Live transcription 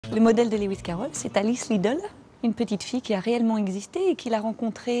Le modèle de Lewis Carroll, c'est Alice Liddell, une petite fille qui a réellement existé et qu'il a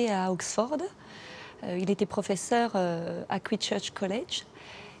rencontrée à Oxford. Il était professeur à Christchurch College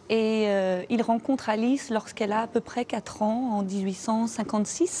et il rencontre Alice lorsqu'elle a à peu près 4 ans, en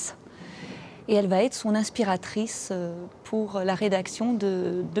 1856. Et elle va être son inspiratrice pour la rédaction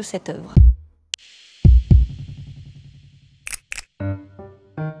de cette œuvre.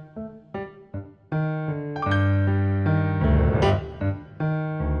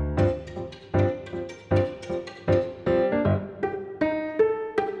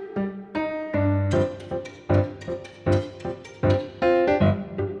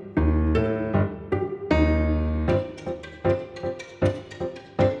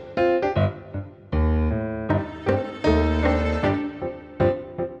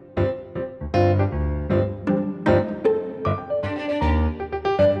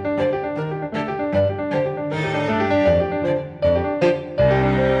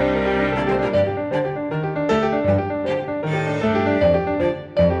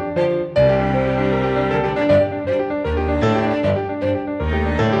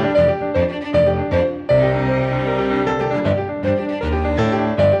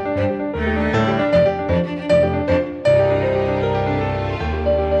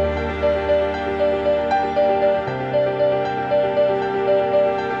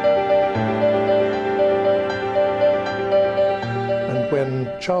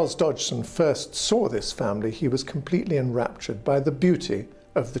 When Charles Dodgson first saw this family, he was completely enraptured by the beauty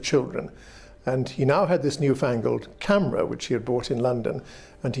of the children. And he now had this newfangled camera, which he had bought in London,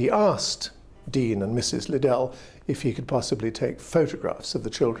 and he asked Dean and Mrs. Liddell if he could possibly take photographs of the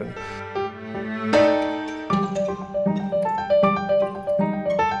children.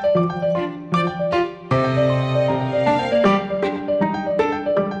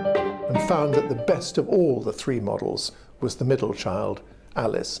 And found that the best of all the 3 models was the middle child,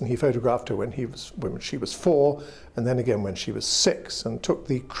 Alice, and he photographed her when she was 4, and then again when she was 6, and took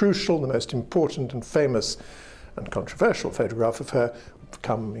the crucial, the most important and famous and controversial photograph of her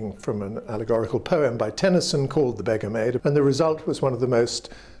coming from an allegorical poem by Tennyson called The Beggar Maid, and the result was one of the most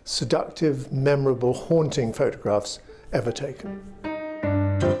seductive, memorable, haunting photographs ever taken.